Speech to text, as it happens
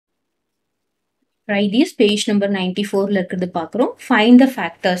Try this page number 94 ல இருக்குது பார்க்குறோம். Find the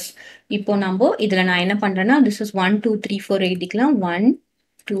factors. இப்போ நம்ம இதில் நான் என்ன பண்ணுறேன்னா, this is 1, 2, 3, 4 எழுதிக்கலாம். 1,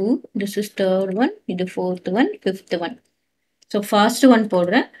 2, this is third one, இது fourth one, fifth one. So first one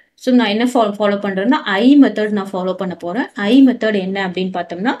போடுறேன். ஸோ நான் என்ன ஃபாலோ பண்ணுறேன்னா ஐ மெத்தட் நான் ஃபாலோ பண்ண போகிறேன். ஐ மெத்தட் என்ன அப்படின்னு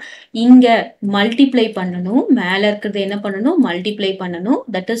பார்த்தோம்னா, இங்கே மல்டிப்ளை பண்ணணும், மேலே இருக்கிறது என்ன பண்ணணும், மல்டிப்ளை பண்ணணும்,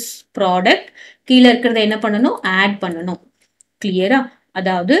 தட் இஸ் ப்ராடக்ட். கீழே இருக்கிறத என்ன பண்ணணும், ஆட் பண்ணணும். கிளியரா?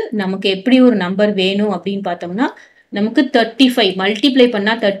 அதாவது நமக்கு எப்படி ஒரு நம்பர் வேணும் அப்படின்னு பார்த்தோம்னா, நமக்கு 35 மல்டிப்ளை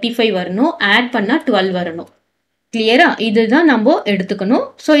பண்ணா 35 வரணும், ஆட் பண்ணா 12 வரணும். கிளியரா? இதுதான் நம்ம எடுத்துக்கணும்.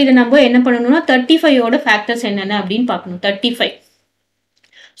 ஸோ இதை நம்ம என்ன பண்ணணும்னா 35ஓட ஃபேக்டர்ஸ் என்னென்ன அப்படின்னு பார்க்கணும். 35.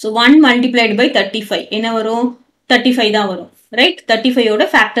 ஸோ 1 மல்டிப்ளைடு பை 35 என்ன வரும்? 35 தான் வரும். ரைட்? 35ஓட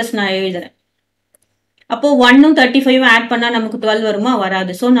ஃபேக்டர்ஸ் நான் எழுதுறேன். அப்போ 1ம் 35ம் ஆட் பண்ணா நமக்கு 12 வருமா?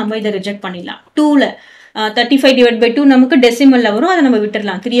 வராது. ஸோ நம்ம இதை ரிஜெக்ட் பண்ணிடலாம். 2ல 35 டிவைட் பை 2 நமக்கு டெசிமல்ல வரும், அதை நம்ம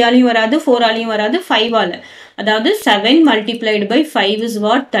விட்டுடலாம். 3 ஆலையும் வராது, 4 ஆலையும் வராது, 5 ஆல. அதாவது 7 மல்டிப்ளைடு பை 5 இஸ்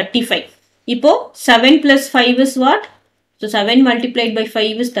வாட்? 35. இப்போ 7 plus 5 is what? So 7 multiplied by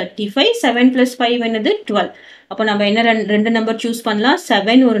 5 is 35. 7 plus 5 என்னது? 12. அப்போ நம்ம என்ன ரெண்டு நம்பர் சூஸ் பண்ணலாம்?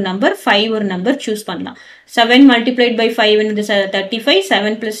 7 ஒரு நம்பர், 5 ஒரு நம்பர் சூஸ் பண்ணலாம். 7 மல்டிப்ளைட் பை 5 என்னது? 35.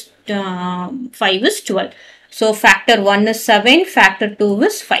 7 plus 5 is 12. So factor 1 is 7, factor 2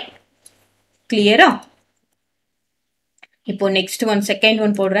 is 5. கிளியரா? இப்போ நெக்ஸ்ட் ஒன், செகண்ட்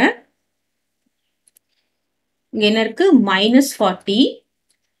ஒன் போடுறேன். இங்க என்ன இருக்கு? -40.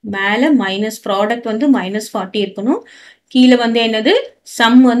 மேல மைனஸ், ப்ராடக்ட் வந்து -40 இருக்கணும். கீழே வந்து என்னது?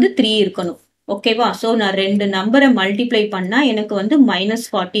 சம் வந்து 3 இருக்கணும். ஓகேவா? ஸோ நான் ரெண்டு நம்பரை மல்டிப்ளை பண்ணா எனக்கு வந்து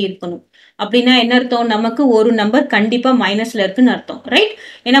 -40 இருக்கணும். அப்படின்னா என்ன அர்த்தம்? நமக்கு ஒரு நம்பர் கண்டிப்பா மைனஸ்ல இருக்குன்னு அர்த்தம். ரைட்?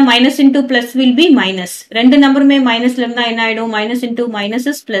 ஏன்னா minus into plus will be minus. ரெண்டு நம்பருமே மைனஸ்ல இருந்தா என்ன ஆயிடும்? Minus into minus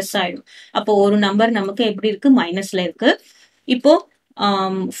is plus ஆயிடும். அப்போ ஒரு நம்பர் நமக்கு எப்படி இருக்கு? மைனஸ்ல இருக்கு. இப்போ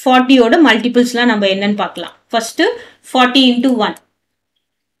 40ஓட மல்டிபிள்ஸ்லாம் நம்ம என்னன்னு பார்க்கலாம். First 40 into 1.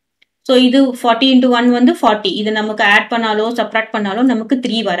 ஸோ இது 40 இன்டூ 1 வந்து 40. இது நமக்கு ஆட் பண்ணாலோ சப்ராக்ட் பண்ணாலோ நமக்கு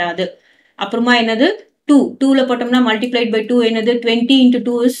 3 வராது. அப்புறமா என்னது? 2. 2ல போட்டோம்னா மல்டிப்ளைட் பை 2 என்னது? 20 இன்டூ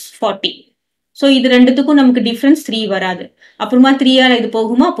 2 இஸ் 40. ஸோ இது ரெண்டுத்துக்கும் நமக்கு டிஃபரன்ஸ் 3 வராது. அப்புறமா 3ஆல இது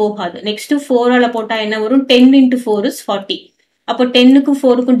போகுமா? போகாது. நெக்ஸ்ட் 4ஆல போட்டா என்ன வரும்? 10 இன்டூ 4 இஸ் 40. அப்போ 10க்கும்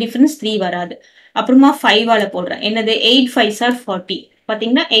 4க்கும் டிஃபரன்ஸ் 3 வராது. அப்புறமா 5ஆல போடுறேன். என்னது? 8 5s are 40.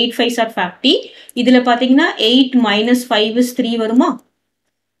 பாத்தீங்கன்னா 8 5s are 40. இதுல பாத்தீங்கன்னா 8 minus 5 is 3 வருமா?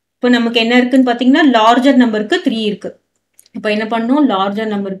 இப்போ நமக்கு என்ன இருக்குன்னு பாத்தீங்கன்னா லார்ஜர் நம்பருக்கு 3 இருக்கு. இப்போ என்ன பண்ணணும்? லார்ஜர்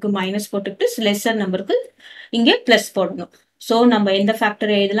நம்பருக்கு மைனஸ் போட்டுட்டு லெஸ்ஸர் நம்பருக்கு இங்கே பிளஸ் போடணும். ஸோ நம்ம எந்த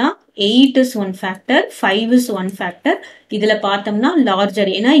ஃபேக்டர் எழுதலாம்? 8 is 1 ஃபேக்டர், 5 is 1 ஃபேக்டர். இதில் பார்த்தோம்னா லார்ஜர்,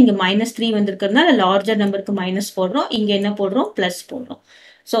 ஏன்னா இங்கே -3 வந்திருக்கிறதுனால லார்ஜர் நம்பருக்கு மைனஸ் போடுறோம், இங்கே என்ன போடுறோம்? பிளஸ் போடுறோம்.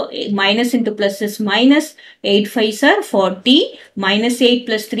 So minus into plus is minus. 8 5s are 40. Minus 8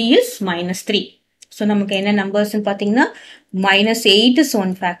 plus 3 is -3. So நமக்கு என்ன numbers பார்த்தீங்கன்னா -8 is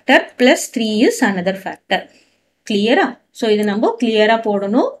one factor plus 3 is another factor. கிளியரா? ஸோ இது நம்ம கிளியரா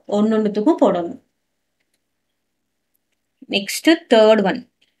போடணும், ஒன்னொன்னுத்துக்கும் போடணும். Next third one.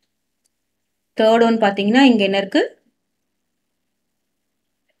 Third one பார்த்தீங்கன்னா இங்க என்ன இருக்கு?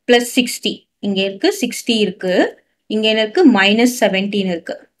 +60. இங்க இருக்கு 60 இருக்கு. இங்க என்ன இருக்கு? -17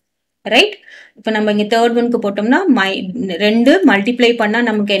 இருக்கு. ரைட்? இப்போ நம்ம இங்க தேர்ட் ஒன்க்கு போட்டோம்னா 2 மல்டிப்ளை பண்ணா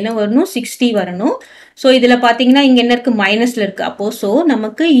நமக்கு என்ன வரணும்? 60 வரணும். ஸோ இதுல பாத்தீங்கன்னா இங்க என்ன இருக்கு? மைனஸ்ல இருக்கு. அப்போ ஸோ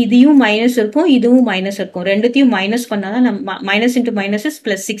நமக்கு இதையும் மைனஸ் இருக்கும், இதுவும் மைனஸ் இருக்கும். ரெண்டுத்தையும் மைனஸ் பண்ணாதான் நம்ம மைனஸ் இன்டூ மைனஸ் இஸ்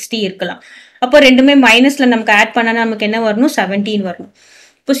 +60 இருக்கலாம். அப்போ ரெண்டுமே மைனஸ்ல நமக்கு ஆட் பண்ணா நமக்கு என்ன வரணும்? 17 வரணும்.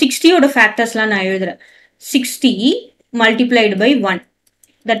 இப்போ 60ஓட ஃபேக்டர்ஸ்லாம் நான் எழுதுறேன். 60 multiplied by 1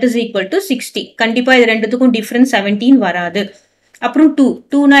 that is equal to 60. கண்டிப்பா இது ரெண்டுத்துக்கும் டிஃபரன்ஸ் 17 வராது. அப்புறம் 2.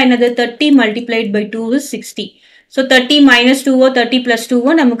 2னா என்னது? 30 multiplied by 2 is 60. So 30 minus 2ஓ 30 plus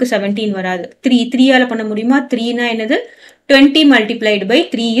 2ஓ நமக்கு 17 வராது. 3ஆல பண்ண முடியுமா? 3னா என்னது? 20 மல்டிப்ளைடு பை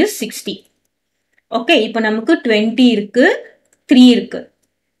 3 இஸ் 60. ஓகே, இப்போ நமக்கு 20 இருக்கு, 3 இருக்கு.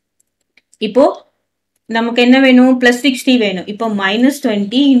 இப்போ நமக்கு என்ன வேணும்? +60 வேணும். இப்போ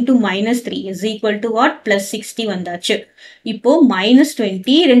 -20 into -3 is equal to what? +60 வந்தாச்சு. இப்போ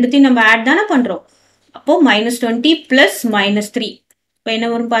 -20 ரெண்டுத்தையும் நம்ம ஆட் தானே பண்றோம். அப்போ -20 பிளஸ் -3. இப்போ என்ன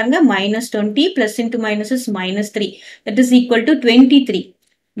வரும் பாருங்க? -20 plus into minus is -3. That is equal to 23.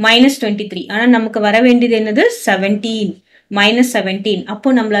 -23. ஆனா நமக்கு வர வேண்டியது என்னது? 17. -17. அப்போ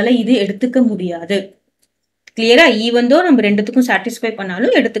நம்மளால இது எடுத்துக்க முடியாது. கிளியரா? ஈவன் தோ நம்ம ரெண்டுத்துக்கும் சாட்டிஸ்ஃபை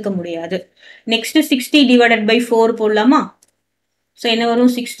பண்ணாலும் எடுத்துக்க முடியாது. நெக்ஸ்ட் 60 டிவைடட் பை 4 போடலாமா? ஸோ என்ன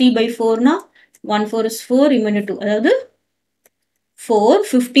வரும்? 60 பை 4னா 1 4 is 4, remainder 2. அதாவது 4,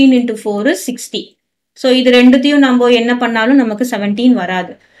 15 into 4 is 60. ஸோ இது ரெண்டுத்தையும் நம்ம என்ன பண்ணாலும் நமக்கு 17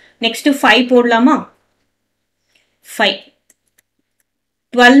 வராது. நெக்ஸ்ட் 5 போடலாமா? 5.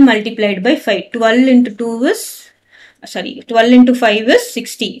 12 multiplied by 5. 12 into 2 is, sorry, 12 into 5 is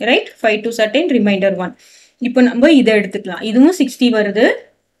 60, right? 5 to certain, remainder 1. இப்போ நம்ம இதை எடுத்துக்கலாம். இதுவும் 60 வருது.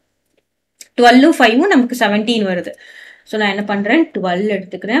 12 5 நமக்கு 17 வருது. ஸோ நான் என்ன பண்றேன், 12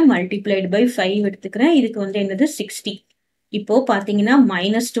 எடுத்துக்கிறேன், multiplied by 5 எடுத்துக்கிறேன். இதுக்கு வந்து என்னது 60. இப்போ பாத்தீங்கன்னா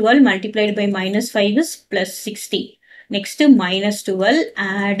 -12 multiplied by -5 is +60. Next -12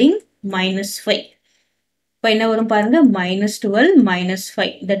 adding -5. இப்போ என்ன வரும் பாருங்க, -12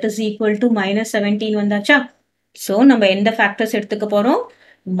 -5 that is equal to -17 வந்தாச்சா? ஸோ நம்ம எந்த ஃபேக்டர்ஸ் எடுத்துக்க போறோம்,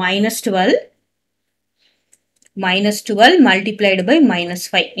 -12 multiplied by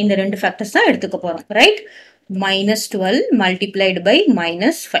 -5 இந்த ரெண்டு ஃபேக்டர்ஸ் தான் எடுத்துக்க போறோம், right? -12 multiplied by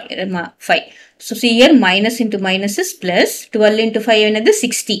 -5. So see here minus into minus is plus, 12 into 5 என்னது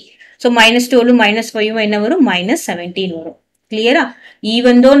 60. So -12 -5 என்ன வரும், -17 வரும். கிளியரா?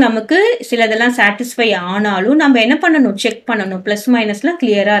 ஈவன் தோ நமக்கு சிலதெல்லாம் சாட்டிஸ்ஃபை ஆனாலும் நம்ம என்ன பண்ணணும், செக் பண்ணணும், பிளஸ் மைனஸ்லாம்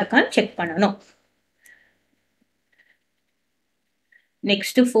கிளியரா இருக்கான்னு செக் பண்ணணும்.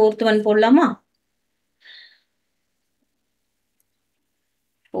 நெக்ஸ்ட் ஃபோர்த் ஒன் போடலாமா?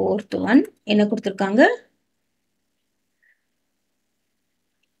 ஃபோர்த் ஒன் என்ன கொடுத்துருக்காங்க,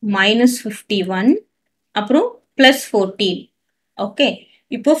 -51 அப்புறம் +14. ஓகே,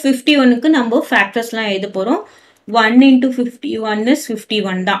 இப்போ 51க்கு நம்ம ஃபேக்டர்ஸ்லாம் எழுத போறோம். 1 into 51 is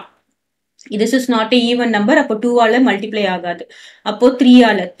 51 தான். This is not a even number. அப்போ 2 ஆல மல்டிப்ளை ஆகாது. அப்போ 3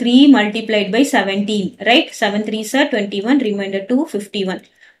 ஆல 3 multiplied by 17, right? 7 3s are 21, remainder 2 51.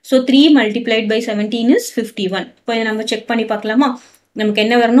 So 3 multiplied by 17 is 51. இப்போ இதை நம்ம செக் பண்ணி பார்க்கலாமா? நமக்கு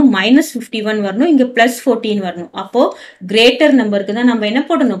என்ன வரணும், -51 வரணும், இங்க +14 வரணும். அப்போ கிரேட்டர் நம்பருக்கு தான் நம்ம என்ன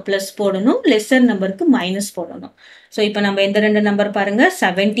போடணும், பிளஸ் போடணும், லெஸ்ஸர் நம்பருக்கு மைனஸ் போடணும். ஸோ இப்போ நம்ம எந்த ரெண்டு நம்பர் பாருங்க,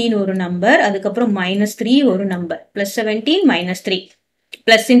 17 ஒரு நம்பர், அதுக்கப்புறம் -3 ஒரு number, +17 -3.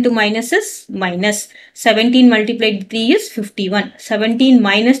 Plus into minus is minus. 17 multiplied by 3 is 51. 17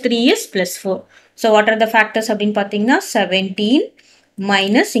 minus 3 is +4. So what are the factors அப்படின்னு பார்த்தீங்கன்னா 17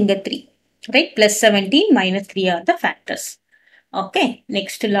 minus இங்க 3. Right? +17 minus 3 are the factors. Okay.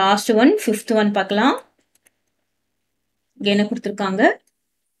 Next last one, fifth one பார்க்கலாம். என்ன கொடுத்திருக்காங்க,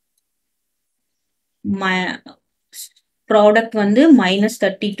 ப்ராடக்ட் வந்து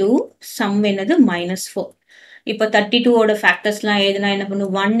 -32, சம் என்னது -4. இப்போ 32 ஓட ஃபேக்டர்ஸ்லாம் எழுதுனா என்ன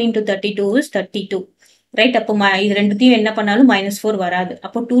பண்ணும், 1 into 32 is 32, ரைட்? அப்போ இது ரெண்டுத்தையும் என்ன பண்ணாலும் -4 வராது.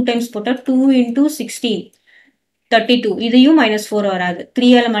 அப்போ 2 times போட்டா 2 into 16 32, இதையும் -4 வராது.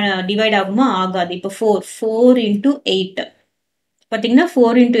 3 ஆல டிவைட் ஆகுமா, ஆகாது. இப்போ 4 into 8 பார்த்தீங்கன்னா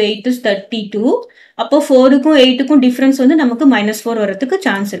 4 into 8 is 32. அப்போ 4க்கும் 8க்கும் டிஃபரன்ஸ் வந்து நமக்கு -4 வரதுக்கு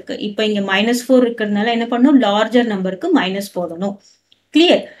சான்ஸ் இருக்கு. இப்போ இங்க -4 இருக்கிறதுனால என்ன பண்ணணும், லார்ஜர் நம்பருக்கு மைனஸ் போடணும்.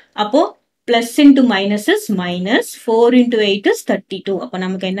 கிளியர்? அப்போ plus into minus is minus, 4 into 8 is 32. அப்போ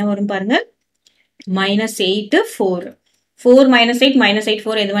நமக்கு என்ன வரும் பாருங்க, -8 4. 4 -8 -8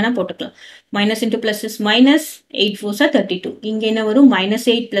 4 எது வேணா போட்டுக்கலாம். Minus into plus is minus, 8 4s are 32. இங்க என்ன வரும்,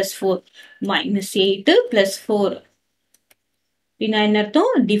 -8 + 4, -8 + 4. என்ன அர்த்தம்,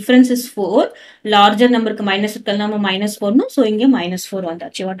 டிஃபரன்ஸ் இஸ் 4. லார்ஜர் நம்பருக்கு மைனஸ் இருக்கனால நம்ம மைனஸ் போடணும். ஸோ இங்கே -4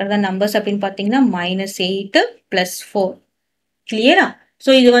 வந்தாச்சு. வாட் ஆர் த நம்பர்ஸ் அப்படின்னு பார்த்தீங்கன்னா -8 + 4. கிளியரா? ஸோ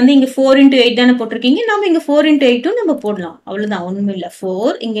இது வந்து இங்கே 4 into 8 தானே போட்டிருக்கீங்க, நம்ம இங்கே 4 into 8 நம்ம போடலாம். அவ்வளோதான், ஒன்றும் இல்லை.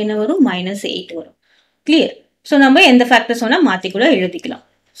 4 இங்கே என்ன வரும், -8 வரும். கிளியர்? ஸோ நம்ம எந்த ஃபேக்டர்ஸ் வேணால் மாற்றி கூட எழுதிக்கலாம்.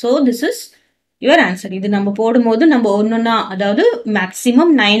 So this is your answer. இது நம்ம போடும்போது நம்ம ஒன்றுன்னா, அதாவது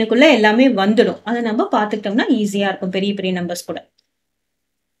மேக்ஸிமம் 9க்குள்ளே எல்லாமே வந்துடும். அதை நம்ம பார்த்துக்கிட்டோம்னா ஈஸியாக இருக்கும், பெரிய பெரிய நம்பர்ஸ் கூட.